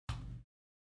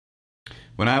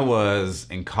When I was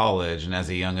in college and as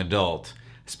a young adult,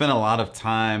 I spent a lot of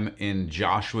time in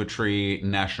Joshua Tree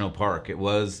National Park. It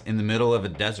was in the middle of a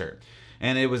desert,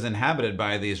 and it was inhabited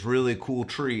by these really cool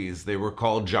trees. They were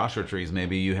called Joshua trees.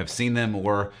 Maybe you have seen them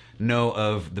or know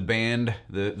of the band,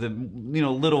 the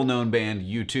little known band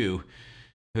U2,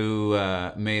 who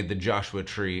made the Joshua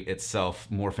Tree itself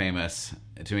more famous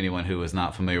to anyone who was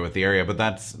not familiar with the area. But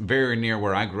that's very near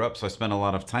where I grew up, so I spent a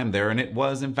lot of time there. And it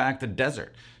was, in fact, a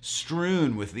desert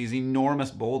strewn with these enormous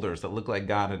boulders that looked like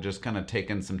God had just kind of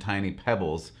taken some tiny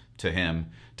pebbles to him.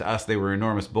 To us, they were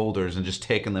enormous boulders and just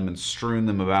taken them and strewn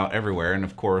them about everywhere. And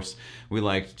of course, we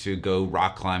liked to go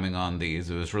rock climbing on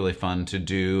these. It was really fun to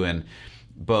do, and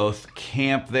both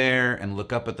camp there and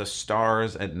look up at the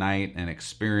stars at night and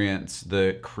experience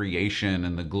the creation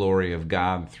and the glory of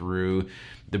God through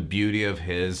the beauty of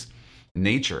his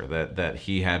nature that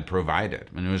he had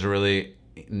provided. And it was really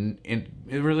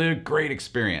a great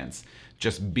experience,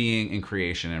 just being in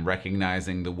creation and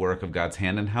recognizing the work of God's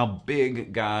hand and how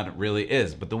big God really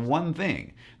is. But the one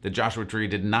thing that Joshua Tree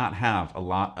did not have a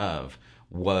lot of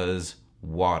was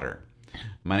water.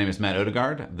 My name is Matt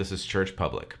Odegaard. This is Church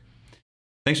Public.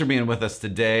 Thanks for being with us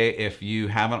today. If you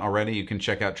haven't already, you can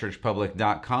check out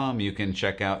churchpublic.com. You can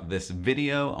check out this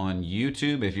video on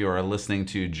YouTube. If you are listening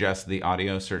to just the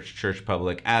audio, search Church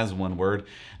Public as one word.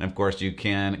 And of course, you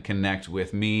can connect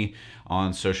with me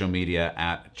on social media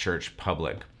at Church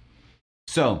Public.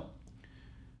 So,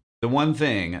 the one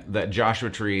thing that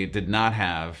Joshua Tree did not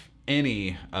have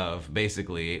any of,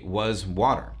 basically, was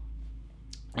water.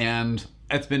 And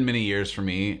it's been many years for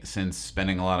me since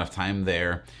spending a lot of time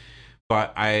there.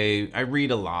 But I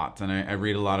read a lot, and I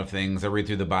read a lot of things. I read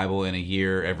through the Bible in a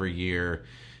year, every year,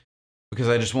 because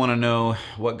I just want to know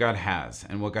what God has,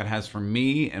 and what God has for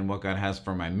me, and what God has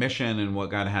for my mission, and what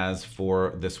God has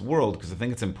for this world, because I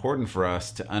think it's important for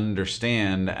us to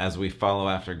understand as we follow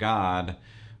after God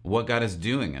what God is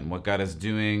doing, and what God is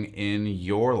doing in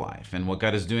your life, and what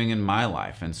God is doing in my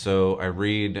life. And so I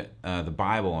read the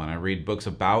Bible, and I read books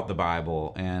about the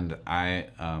Bible, and I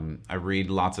read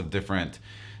lots of different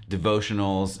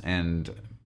devotionals and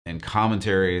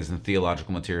commentaries and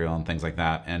theological material and things like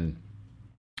that. And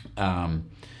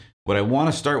what I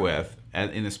want to start with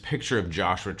in this picture of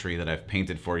Joshua Tree that I've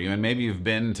painted for you, and maybe you've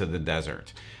been to the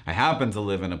desert. I happen to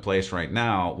live in a place right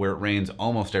now where it rains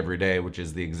almost every day, which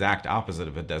is the exact opposite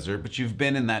of a desert, but you've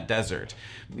been in that desert,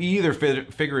 either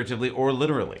figuratively or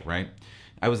literally, right?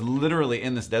 I was literally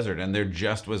in this desert, and there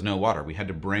just was no water. We had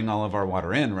to bring all of our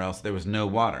water in, or else there was no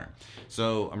water.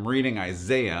 So I'm reading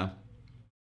Isaiah,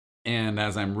 and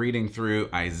as I'm reading through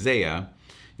Isaiah,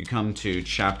 you come to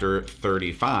chapter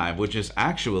 35, which is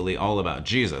actually all about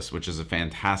Jesus, which is a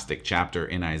fantastic chapter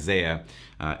in Isaiah,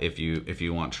 if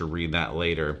you want to read that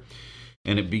later.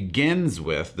 And it begins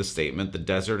with the statement, "The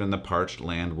desert and the parched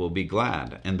land will be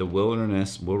glad, and the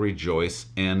wilderness will rejoice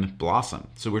and blossom."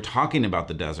 So we're talking about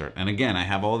the desert. And again, I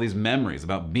have all these memories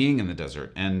about being in the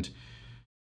desert, and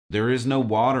there is no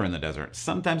water in the desert.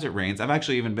 Sometimes it rains. I've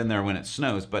actually even been there when it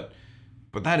snows, but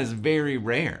that is very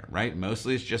rare, right?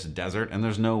 Mostly it's just desert and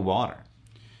there's no water.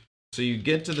 So you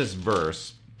get to this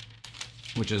verse,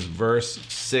 which is verse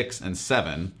 6 and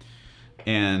 7,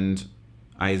 and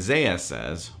Isaiah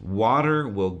says, "Water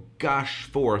will gush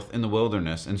forth in the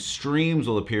wilderness, and streams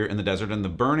will appear in the desert, and the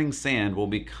burning sand will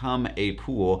become a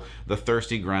pool, the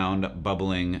thirsty ground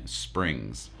bubbling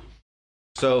springs."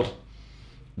 So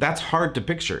that's hard to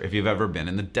picture if you've ever been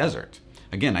in the desert.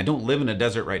 Again, I don't live in a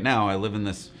desert right now. I live in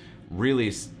this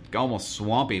really almost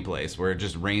swampy place where it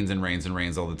just rains and rains and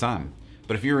rains all the time.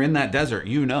 But if you're in that desert,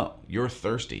 you know you're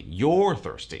thirsty. You're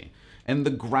thirsty. And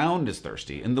the ground is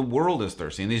thirsty, and the world is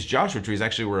thirsty. And these Joshua trees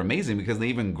actually were amazing because they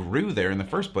even grew there in the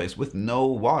first place with no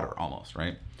water almost,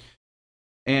 right?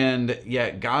 And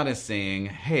yet God is saying,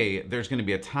 hey, there's going to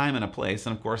be a time and a place.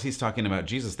 And of course, he's talking about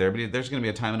Jesus there, but there's going to be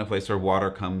a time and a place where water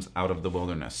comes out of the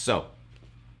wilderness. So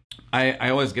I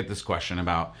always get this question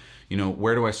about,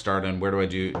 where do I start and where do I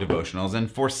do devotionals? And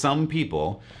for some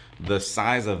people, the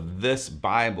size of this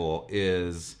Bible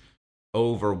is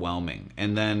overwhelming.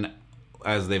 And then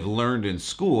as they've learned in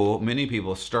school, many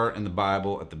people start in the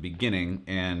Bible at the beginning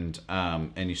and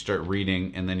you start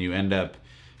reading, and then you end up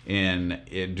in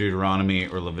Deuteronomy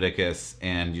or Leviticus,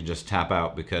 and you just tap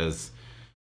out because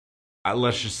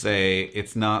let's just say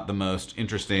it's not the most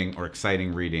interesting or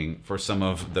exciting reading for some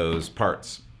of those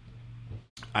parts.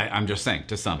 I'm just saying,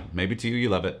 to some, maybe to you, you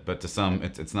love it, but to some,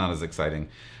 it's not as exciting.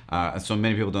 So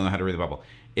many people don't know how to read the Bible.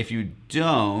 If you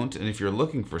don't, and if you're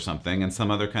looking for something and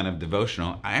some other kind of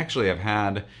devotional, I actually have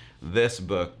had this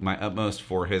book, My Utmost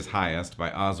for His Highest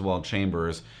by Oswald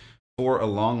Chambers, for a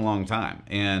long, long time,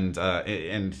 and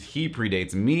he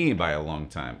predates me by a long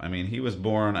time. I mean, he was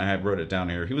born. I wrote it down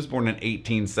here. He was born in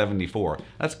 1874.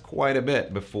 That's quite a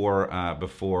bit before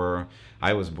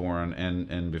I was born,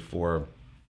 and before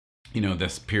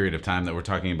this period of time that we're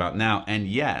talking about now. And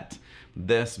yet,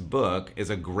 this book is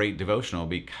a great devotional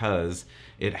because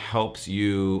it helps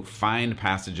you find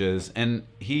passages, and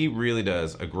he really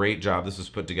does a great job. This was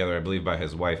put together, I believe, by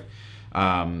his wife.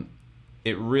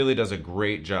 It really does a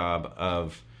great job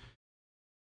of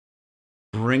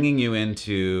bringing you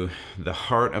into the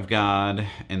heart of God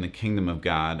and the kingdom of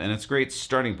God. And it's great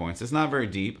starting points. It's not very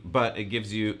deep, but it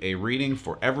gives you a reading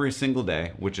for every single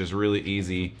day, which is really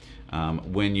easy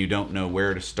when you don't know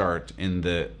where to start in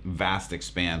the vast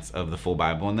expanse of the full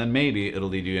Bible. And then maybe it'll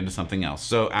lead you into something else.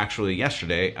 So actually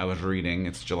yesterday I was reading,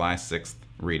 it's July 6th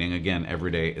reading. Again,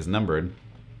 every day is numbered.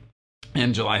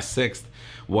 And July 6th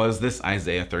was this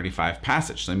Isaiah 35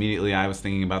 passage. So immediately I was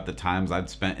thinking about the times I'd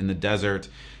spent in the desert,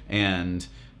 and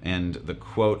the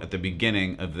quote at the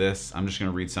beginning of this, I'm just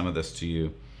going to read some of this to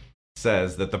you,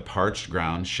 says that the parched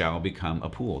ground shall become a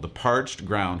pool. The parched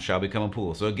ground shall become a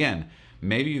pool. So again,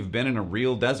 maybe you've been in a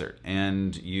real desert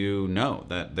and you know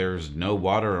that there's no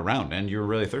water around and you're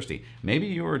really thirsty. Maybe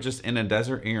you were just in a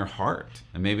desert in your heart,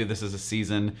 and maybe this is a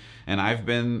season, and I've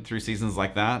been through seasons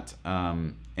like that,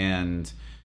 and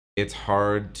it's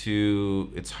hard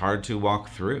to walk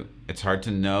through. It's hard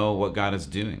to know what God is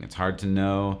doing. It's hard to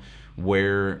know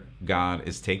where God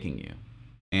is taking you.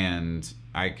 And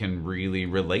I can really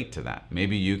relate to that.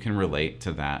 Maybe you can relate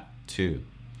to that too.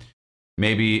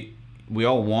 Maybe we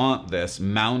all want this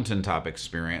mountaintop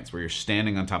experience where you're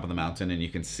standing on top of the mountain and you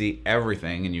can see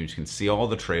everything, and you can see all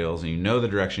the trails, and you know the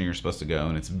direction you're supposed to go,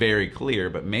 and it's very clear.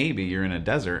 But maybe you're in a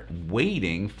desert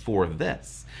waiting for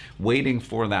this, waiting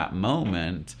for that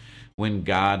moment when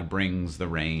God brings the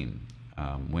rain,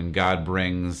 when God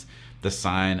brings the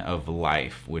sign of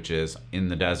life, which is in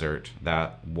the desert,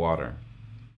 that water.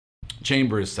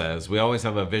 Chambers says, we always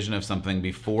have a vision of something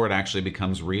before it actually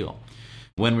becomes real.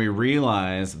 When we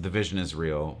realize the vision is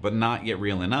real, but not yet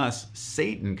real in us,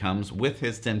 Satan comes with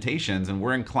his temptations, and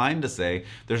we're inclined to say,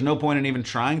 there's no point in even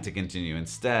trying to continue.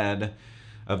 Instead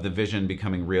of the vision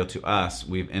becoming real to us,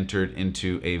 we've entered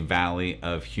into a valley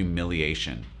of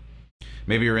humiliation.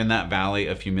 Maybe you're in that valley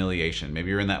of humiliation. Maybe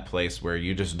you're in that place where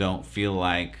you just don't feel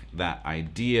like that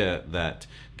idea that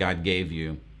God gave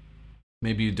you.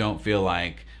 Maybe you don't feel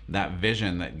like that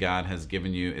vision that God has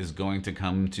given you is going to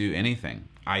come to anything.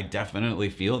 I definitely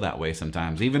feel that way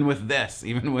sometimes. Even with this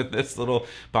little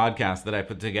podcast that I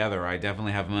put together, I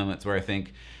definitely have moments where I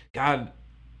think, God,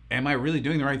 am I really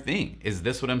doing the right thing? Is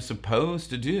this what I'm supposed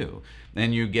to do?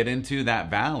 And you get into that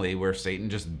valley where Satan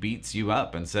just beats you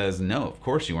up and says, no, of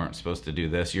course you aren't supposed to do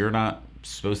this. You're not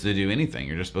supposed to do anything.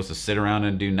 You're just supposed to sit around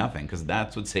and do nothing, because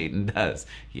that's what Satan does.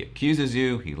 He accuses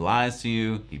you, he lies to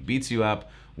you, he beats you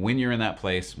up when you're in that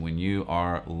place, when you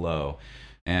are low.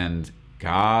 And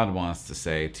God wants to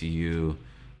say to you,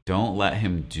 don't let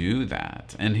him do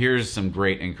that. And here's some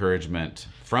great encouragement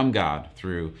from God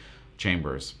through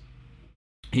Chambers.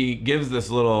 He gives this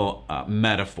little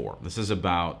metaphor. This is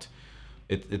about,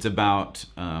 it's about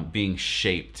being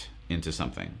shaped into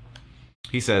something.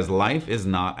 He says, life is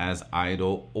not as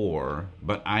idle ore,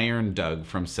 but iron dug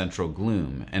from central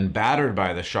gloom and battered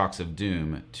by the shocks of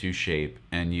doom to shape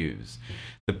and use.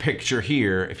 The picture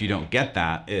here, if you don't get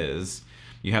that, is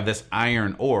you have this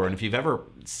iron ore, and if you've ever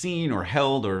seen or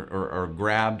held or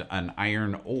grabbed an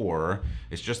iron ore,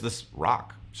 it's just this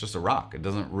rock. It's just a rock. It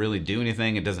doesn't really do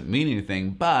anything. It doesn't mean anything,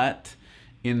 but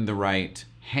in the right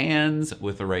hands,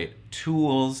 with the right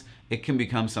tools, it can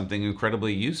become something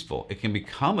incredibly useful. It can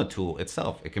become a tool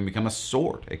itself. It can become a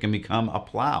sword. It can become a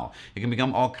plow. It can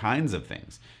become all kinds of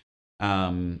things.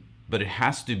 But it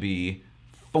has to be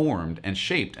formed and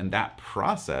shaped, and that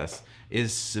process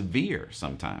is severe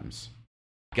sometimes.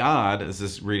 God, this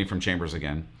is reading from Chambers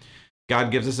again,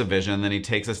 God gives us a vision, then he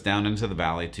takes us down into the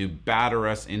valley to batter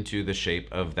us into the shape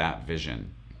of that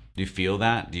vision. Do you feel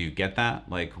that? Do you get that?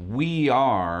 Like, we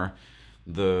are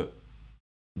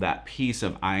that piece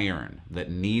of iron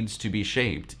that needs to be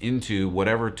shaped into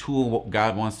whatever tool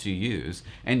God wants to use,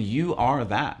 and you are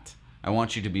that. I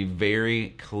want you to be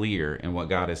very clear in what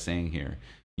God is saying here.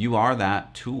 You are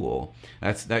that tool.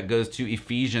 That goes to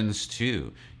Ephesians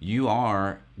 2. You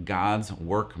are God's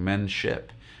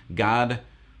workmanship. God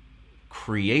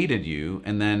created you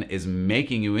and then is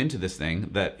making you into this thing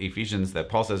that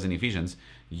Paul says in Ephesians,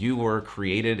 you were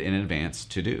created in advance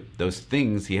to do. Those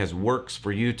things he has works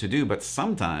for you to do, but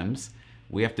sometimes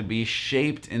we have to be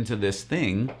shaped into this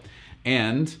thing.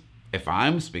 And if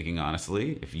I'm speaking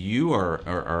honestly, if you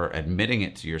are admitting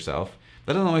it to yourself,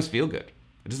 that doesn't always feel good.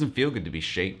 It doesn't feel good to be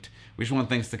shaped. We just want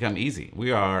things to come easy.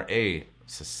 We are a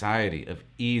society of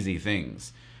easy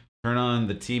things. Turn on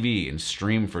the TV and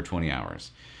stream for 20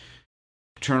 hours.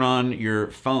 Turn on your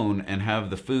phone and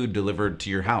have the food delivered to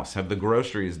your house. Have the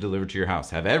groceries delivered to your house.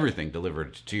 Have everything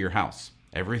delivered to your house.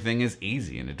 Everything is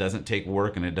easy, and it doesn't take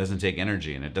work, and it doesn't take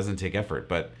energy, and it doesn't take effort.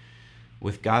 But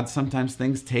with God, sometimes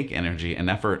things take energy and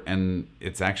effort, and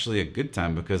it's actually a good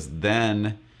time, because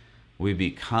then we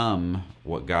become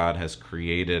what God has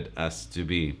created us to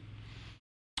be.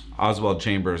 Oswald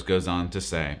Chambers goes on to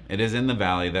say, "It is in the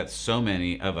valley that so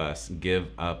many of us give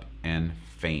up and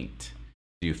faint."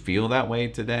 Do you feel that way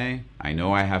today? I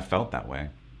know I have felt that way.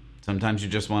 Sometimes you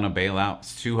just want to bail out.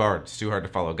 It's too hard. It's too hard to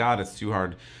follow God. It's too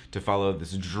hard to follow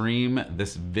this dream,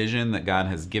 this vision that God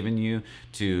has given you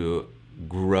to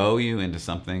grow you into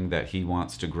something that He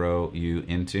wants to grow you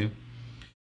into.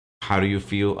 How do you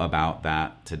feel about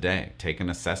that today? Take an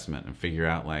assessment and figure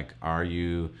out, like, are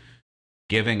you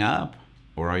giving up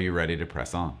or are you ready to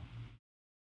press on?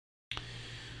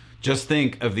 Just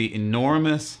think of the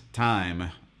enormous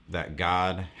time that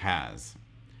God has.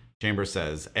 Chambers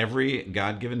says, every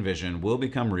God-given vision will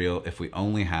become real if we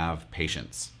only have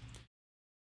patience.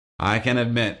 I can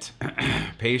admit,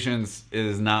 patience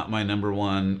is not my number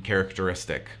one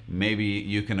characteristic. Maybe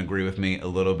you can agree with me a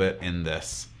little bit in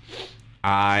this.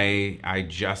 I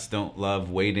just don't love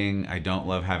waiting. I don't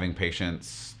love having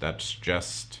patience. That's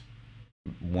just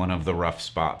one of the rough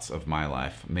spots of my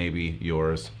life. Maybe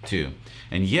yours too.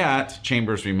 And yet,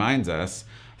 Chambers reminds us,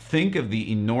 think of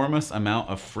the enormous amount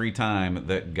of free time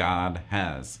that God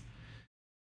has.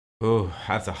 Oh,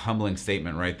 that's a humbling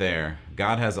statement right there.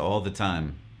 God has all the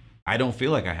time. I don't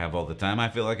feel like I have all the time. I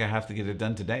feel like I have to get it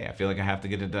done today. I feel like I have to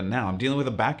get it done now. I'm dealing with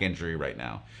a back injury right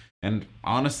now. And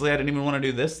honestly, I didn't even want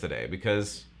to do this today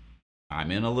because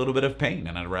I'm in a little bit of pain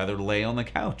and I'd rather lay on the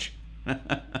couch.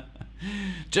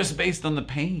 Just based on the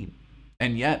pain.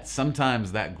 And yet,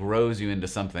 sometimes that grows you into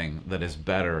something that is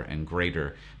better and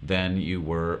greater than you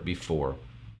were before.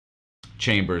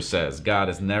 Chambers says, God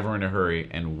is never in a hurry,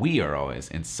 and we are always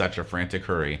in such a frantic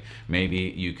hurry. Maybe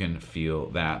you can feel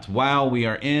that. While we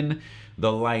are in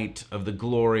the light of the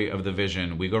glory of the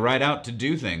vision, we go right out to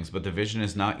do things, but the vision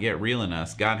is not yet real in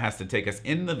us. God has to take us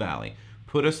in the valley,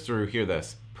 put us through, hear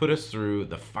this, put us through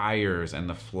the fires and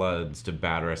the floods to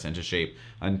batter us into shape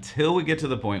until we get to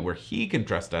the point where He can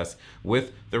trust us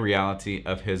with the reality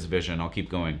of His vision. I'll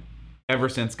keep going. Ever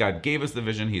since God gave us the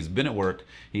vision, He's been at work.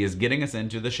 He is getting us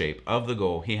into the shape of the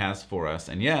goal He has for us.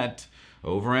 And yet,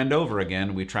 over and over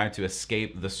again, we try to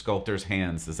escape the sculptor's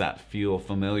hands. Does that feel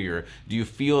familiar? Do you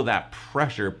feel that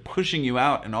pressure pushing you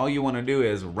out and all you want to do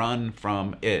is run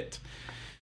from it?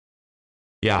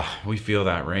 Yeah, we feel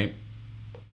that, right?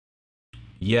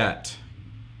 Yet,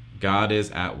 God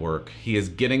is at work. He is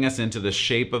getting us into the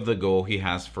shape of the goal He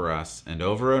has for us. And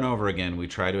over again, we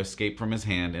try to escape from His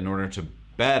hand in order to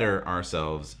better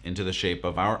ourselves into the shape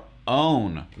of our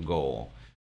own goal.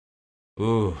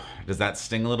 Ooh, does that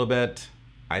sting a little bit?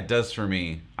 It does for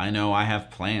me. I know I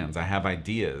have plans, I have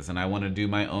ideas, and I want to do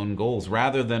my own goals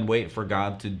rather than wait for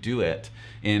God to do it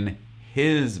in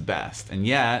His best. And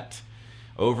yet,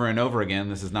 over and over again,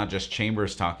 this is not just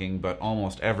Chambers talking, but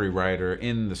almost every writer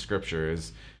in the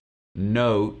scriptures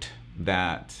note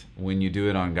that when you do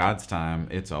it on God's time,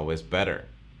 it's always better.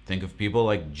 Think of people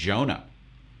like Jonah,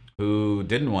 who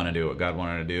didn't want to do what God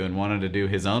wanted to do and wanted to do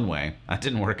his own way. That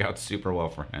didn't work out super well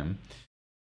for him.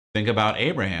 Think about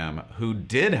Abraham, who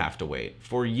did have to wait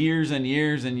for years and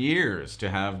years and years to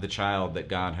have the child that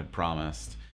God had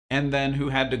promised. And then who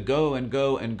had to go and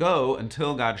go and go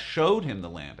until God showed him the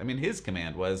land. I mean, his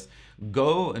command was,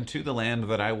 go into the land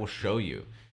that I will show you.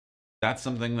 That's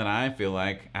something that I feel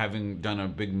like, having done a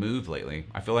big move lately,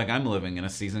 I feel like I'm living in a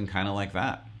season kind of like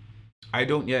that. I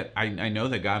know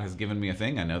that God has given me a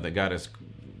thing. I know that God is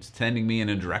sending me in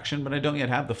a direction, but I don't yet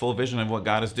have the full vision of what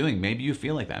God is doing. Maybe you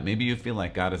feel like that. Maybe you feel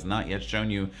like God has not yet shown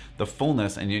you the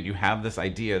fullness, and yet you have this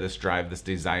idea, this drive, this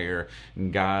desire.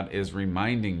 And God is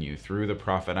reminding you through the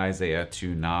prophet Isaiah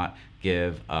to not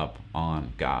give up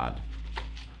on God.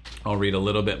 I'll read a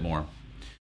little bit more.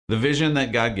 The vision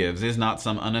that God gives is not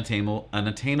some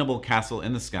unattainable castle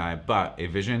in the sky, but a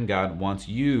vision God wants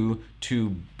you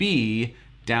to be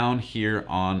down here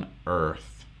on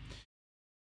earth.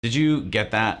 Did you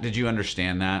get that? Did you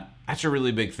understand that? That's a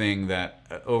really big thing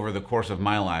that over the course of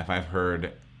my life I've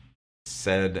heard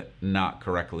said not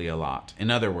correctly a lot.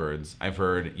 In other words, I've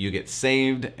heard you get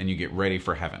saved and you get ready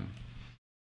for heaven.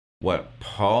 What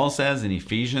Paul says in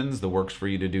Ephesians, the works for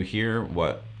you to do here,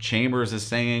 what Chambers is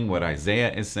saying, what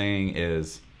Isaiah is saying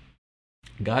is,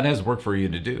 God has work for you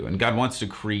to do, and God wants to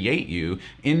create you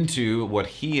into what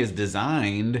He is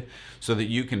designed so that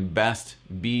you can best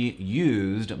be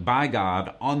used by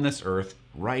God on this earth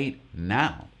right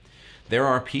now. There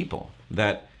are people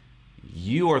that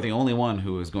you are the only one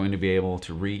who is going to be able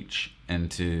to reach and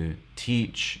to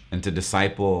teach and to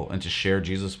disciple and to share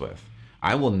Jesus with.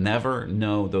 I will never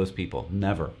know those people.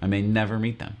 Never. I may never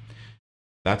meet them.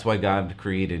 That's why God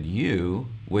created you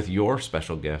with your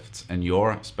special gifts and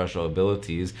your special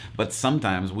abilities. But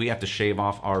sometimes we have to shave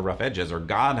off our rough edges, or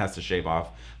God has to shave off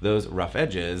those rough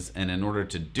edges. And in order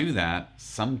to do that,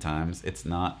 sometimes it's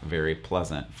not very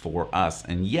pleasant for us.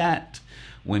 And yet,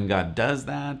 when God does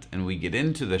that and we get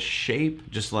into the shape,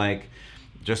 just like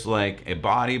a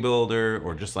bodybuilder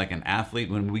or just like an athlete,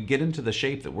 when we get into the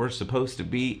shape that we're supposed to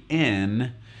be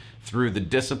in through the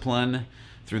discipline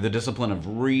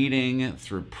of reading,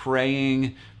 through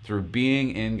praying, through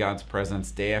being in God's presence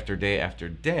day after day after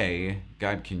day,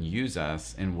 God can use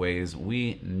us in ways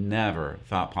we never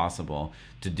thought possible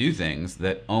to do things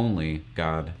that only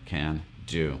God can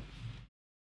do.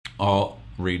 I'll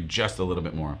read just a little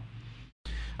bit more.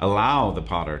 Allow the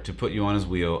potter to put you on his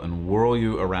wheel and whirl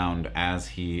you around as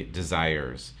he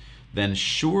desires. Then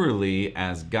surely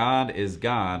as God is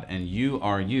God and you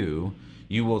are you,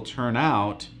 you will turn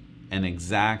out an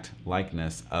exact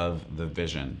likeness of the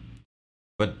vision.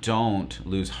 But don't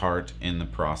lose heart in the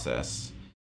process.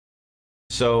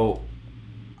 So,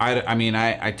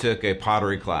 I took a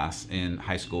pottery class in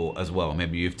high school as well.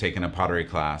 Maybe you've taken a pottery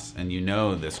class and you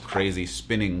know this crazy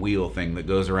spinning wheel thing that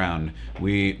goes around.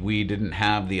 We didn't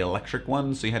have the electric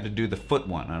one, so you had to do the foot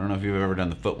one. I don't know if you've ever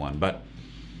done the foot one, but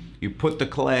you put the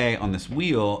clay on this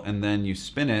wheel and then you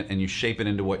spin it and you shape it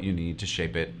into what you need to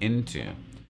shape it into.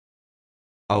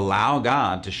 Allow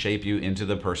God to shape you into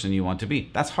the person you want to be.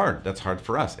 That's hard. That's hard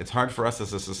for us. It's hard for us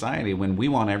as a society when we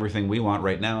want everything we want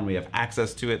right now and we have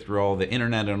access to it through all the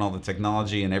internet and all the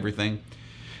technology and everything.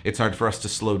 It's hard for us to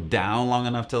slow down long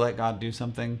enough to let God do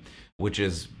something, which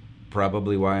is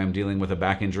probably why I'm dealing with a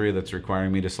back injury that's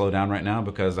requiring me to slow down right now,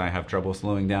 because I have trouble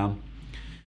slowing down.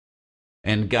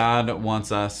 And God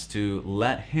wants us to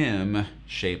let Him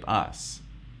shape us.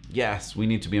 Yes, we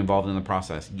need to be involved in the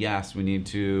process. Yes, we need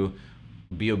to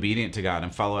be obedient to God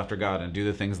and follow after God and do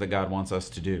the things that God wants us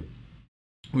to do.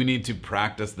 We need to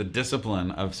practice the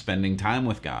discipline of spending time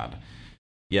with God.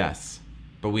 Yes,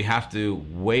 but we have to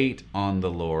wait on the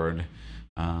Lord,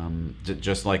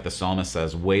 just like the psalmist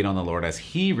says, wait on the Lord as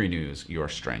He renews your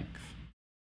strength.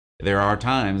 There are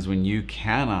times when you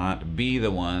cannot be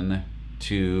the one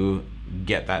to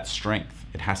get that strength.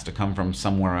 It has to come from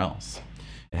somewhere else.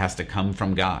 It has to come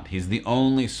from God. He's the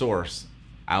only source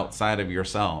outside of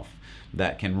yourself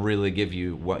that can really give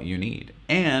you what you need.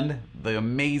 And the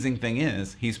amazing thing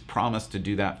is, He's promised to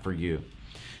do that for you.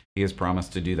 He has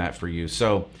promised to do that for you.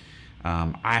 So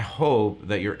I hope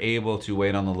that you're able to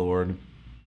wait on the Lord.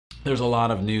 There's a lot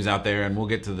of news out there, and we'll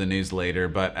get to the news later,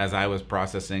 but as I was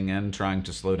processing and trying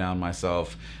to slow down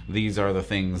myself, these are the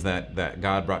things that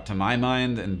God brought to my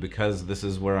mind, and because this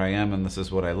is where I am, and this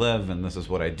is what I live, and this is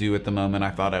what I do at the moment, I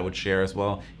thought I would share as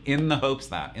well, in the hopes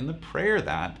that, in the prayer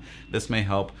that, this may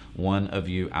help one of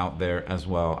you out there as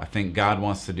well. I think God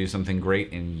wants to do something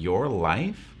great in your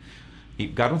life.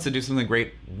 God wants to do something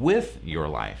great with your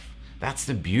life. That's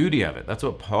the beauty of it. That's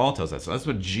what Paul tells us. That's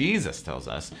what Jesus tells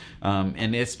us.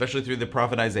 And especially through the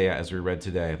prophet Isaiah, as we read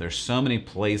today, there's so many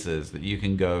places that you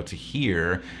can go to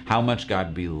hear how much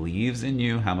God believes in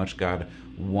you, how much God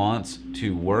wants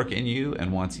to work in you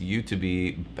and wants you to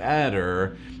be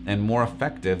better and more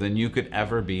effective than you could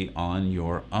ever be on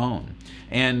your own.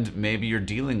 And maybe you're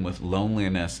dealing with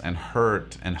loneliness and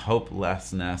hurt and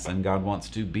hopelessness, and God wants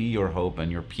to be your hope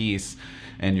and your peace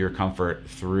and your comfort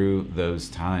through those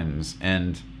times.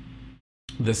 And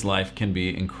this life can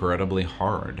be incredibly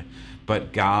hard,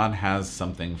 but God has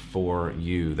something for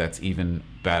you that's even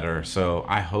better. So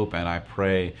I hope and I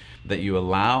pray that you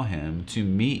allow Him to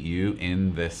meet you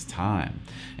in this time.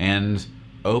 And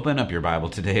open up your Bible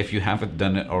today if you haven't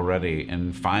done it already,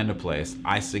 and find a place.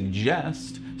 I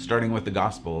suggest starting with the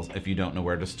Gospels if you don't know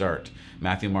where to start.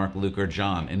 Matthew, Mark, Luke, or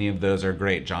John. Any of those are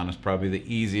great. John is probably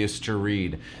the easiest to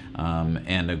read,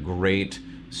 and a great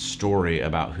story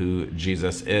about who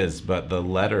Jesus is. But the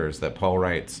letters that Paul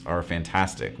writes are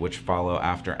fantastic, which follow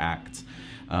after Acts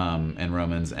and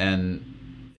Romans. And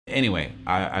anyway,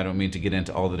 I don't mean to get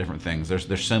into all the different things.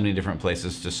 There's so many different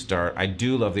places to start. I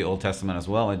do love the Old Testament as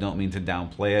well. I don't mean to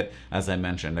downplay it. As I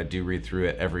mentioned, I do read through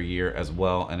it every year as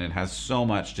well, and it has so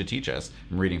much to teach us.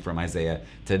 I'm reading from Isaiah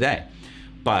today.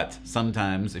 But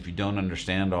sometimes if you don't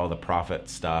understand all the prophet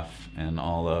stuff and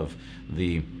all of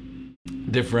the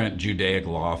different Judaic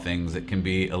law things, it can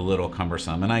be a little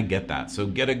cumbersome, and I get that. So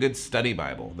get a good study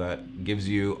Bible that gives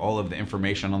you all of the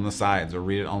information on the sides, or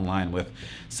read it online with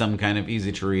some kind of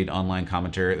easy to read online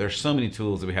commentary. There's so many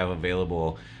tools that we have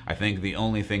available. I think the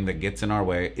only thing that gets in our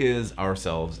way is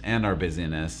ourselves and our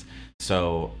busyness.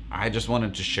 So I just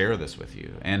wanted to share this with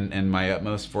you. And my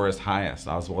utmost for his highest,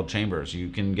 Oswald Chambers. You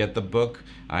can get the book.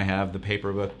 I have the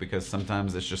paper book because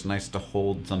sometimes it's just nice to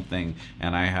hold something,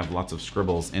 and I have lots of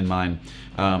scribbles in mine.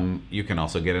 You can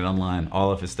also get it online.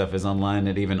 All of his stuff is online.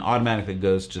 It even automatically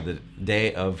goes to the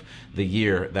day of the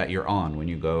year that you're on when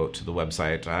you go to the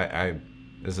website.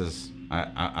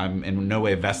 I'm in no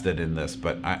way vested in this,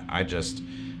 but I just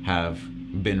have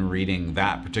been reading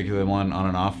that particular one on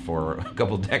and off for a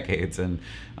couple decades, and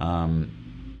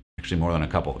actually more than a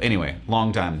couple. Anyway,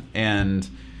 long time. And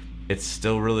it's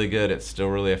still really good. It's still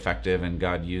really effective, and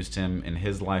God used him in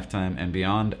his lifetime and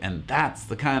beyond. And that's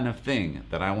the kind of thing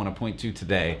that I want to point to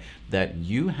today that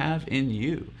you have in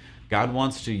you. God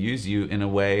wants to use you in a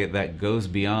way that goes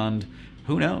beyond,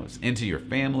 who knows, into your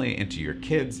family, into your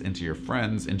kids, into your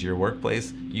friends, into your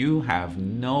workplace. You have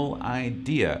no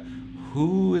idea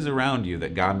who is around you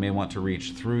that God may want to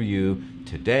reach through you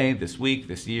today, this week,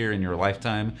 this year, in your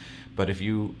lifetime. But if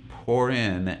you pour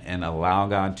in and allow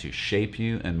God to shape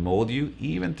you and mold you,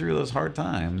 even through those hard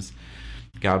times,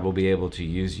 God will be able to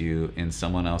use you in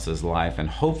someone else's life, and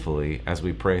hopefully, as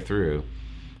we pray through,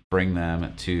 bring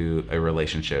them to a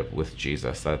relationship with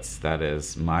Jesus. That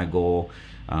is my goal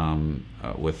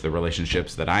with the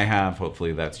relationships that I have.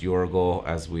 Hopefully that's your goal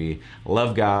as we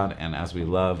love God and as we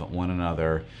love one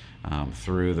another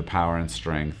through the power and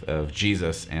strength of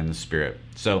Jesus and the Spirit.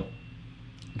 So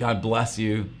God bless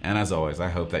you, and as always, I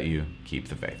hope that you keep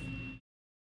the faith.